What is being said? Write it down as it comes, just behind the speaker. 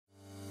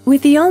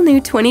With the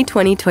all-new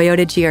 2020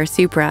 Toyota GR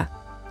Supra,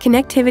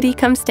 connectivity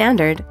comes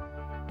standard.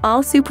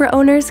 All Supra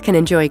owners can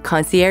enjoy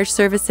concierge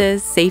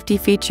services, safety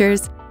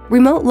features,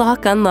 remote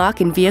lock-unlock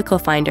and vehicle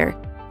finder,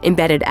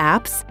 embedded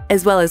apps,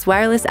 as well as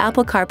wireless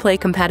Apple CarPlay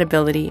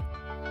compatibility.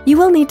 You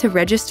will need to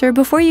register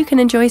before you can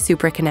enjoy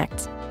Supra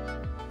Connect.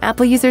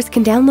 Apple users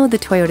can download the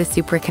Toyota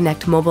Supra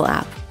Connect mobile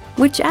app,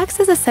 which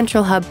acts as a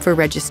central hub for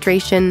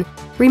registration,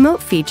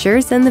 remote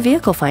features, and the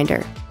vehicle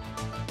finder.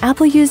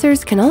 Apple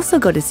users can also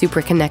go to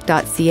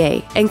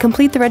supraconnect.ca and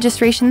complete the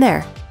registration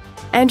there.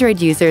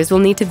 Android users will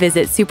need to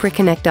visit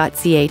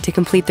supraconnect.ca to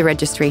complete the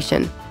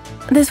registration.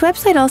 This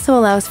website also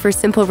allows for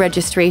simple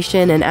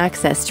registration and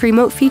access to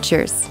remote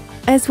features,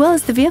 as well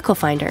as the vehicle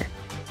finder.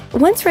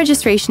 Once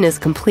registration is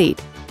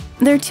complete,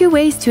 there are two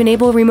ways to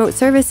enable remote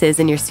services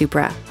in your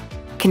Supra.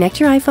 Connect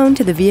your iPhone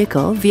to the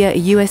vehicle via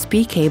a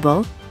USB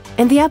cable,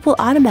 and the app will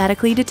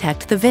automatically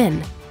detect the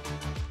VIN.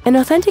 An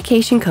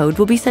authentication code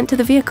will be sent to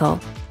the vehicle.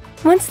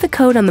 Once the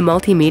code on the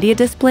multimedia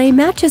display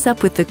matches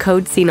up with the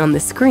code seen on the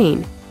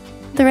screen,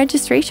 the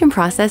registration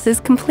process is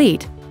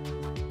complete.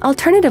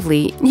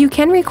 Alternatively, you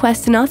can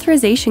request an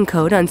authorization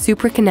code on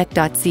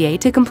supraconnect.ca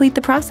to complete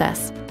the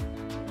process.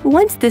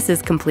 Once this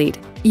is complete,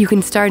 you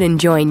can start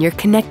enjoying your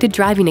connected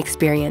driving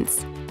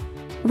experience.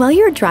 While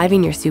you're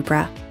driving your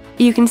Supra,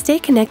 you can stay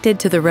connected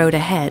to the road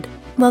ahead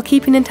while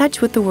keeping in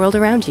touch with the world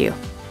around you.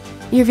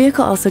 Your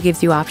vehicle also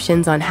gives you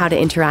options on how to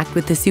interact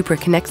with the Supra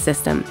Connect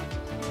system.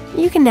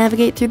 You can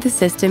navigate through the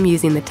system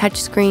using the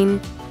touchscreen,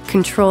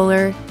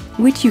 controller,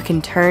 which you can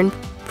turn,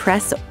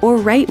 press, or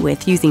write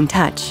with using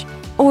touch,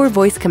 or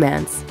voice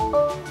commands.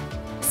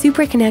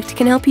 Supra Connect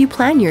can help you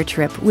plan your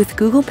trip with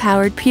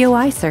Google-powered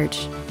POI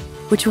search,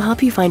 which will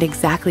help you find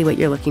exactly what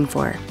you're looking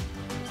for.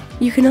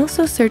 You can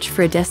also search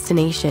for a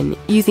destination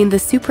using the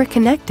Supra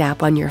Connect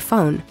app on your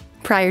phone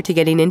prior to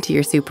getting into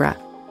your Supra,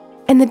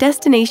 and the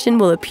destination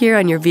will appear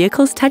on your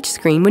vehicle's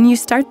touchscreen when you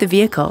start the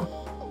vehicle.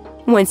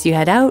 Once you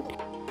head out,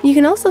 you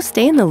can also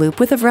stay in the loop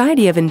with a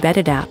variety of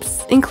embedded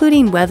apps,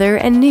 including weather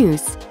and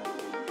news.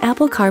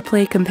 Apple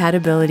CarPlay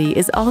compatibility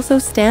is also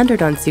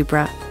standard on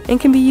Supra and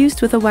can be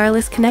used with a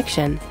wireless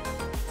connection.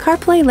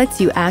 CarPlay lets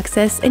you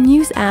access and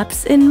use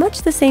apps in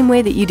much the same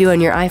way that you do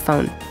on your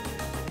iPhone.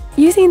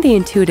 Using the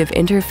intuitive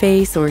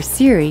interface or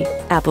Siri,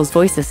 Apple's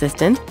voice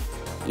assistant,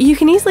 you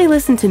can easily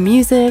listen to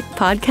music,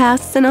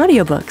 podcasts, and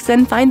audiobooks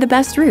and find the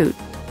best route.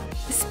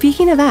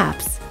 Speaking of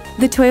apps,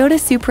 the Toyota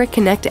Supra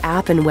Connect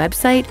app and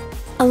website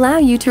allow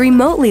you to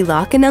remotely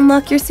lock and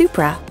unlock your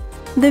Supra.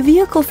 The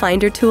Vehicle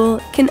Finder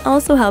tool can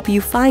also help you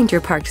find your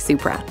parked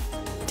Supra.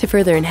 To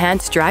further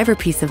enhance driver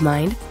peace of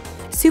mind,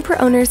 Supra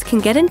owners can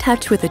get in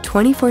touch with a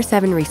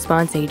 24/7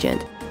 response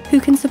agent who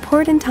can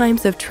support in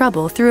times of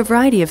trouble through a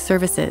variety of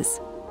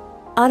services.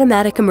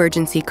 Automatic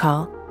emergency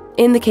call.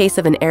 In the case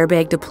of an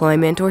airbag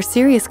deployment or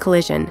serious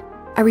collision,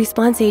 a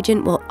response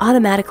agent will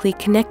automatically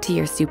connect to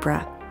your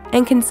Supra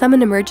and can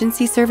summon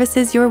emergency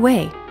services your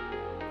way.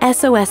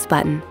 SOS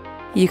button.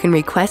 You can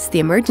request the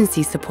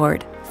emergency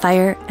support,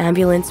 fire,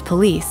 ambulance,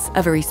 police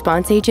of a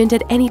response agent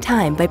at any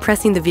time by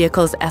pressing the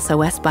vehicle's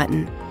SOS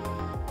button.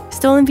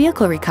 Stolen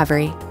vehicle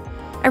recovery.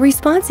 A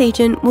response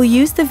agent will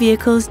use the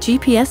vehicle's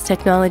GPS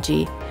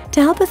technology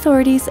to help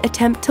authorities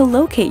attempt to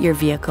locate your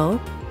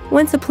vehicle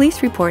once a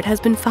police report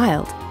has been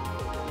filed.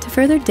 To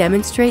further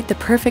demonstrate the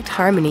perfect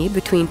harmony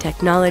between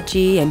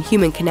technology and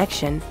human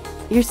connection,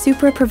 your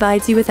Supra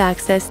provides you with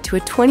access to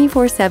a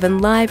 24/7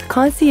 live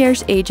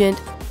concierge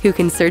agent who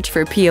can search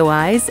for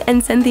POIs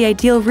and send the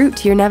ideal route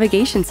to your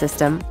navigation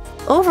system.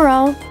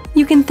 Overall,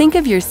 you can think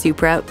of your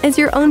Supra as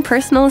your own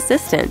personal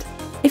assistant.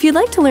 If you'd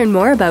like to learn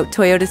more about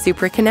Toyota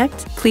Supra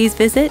Connect, please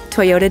visit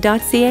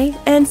toyota.ca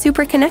and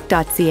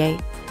supraconnect.ca.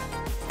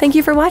 Thank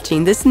you for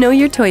watching this Know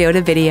Your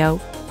Toyota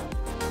video.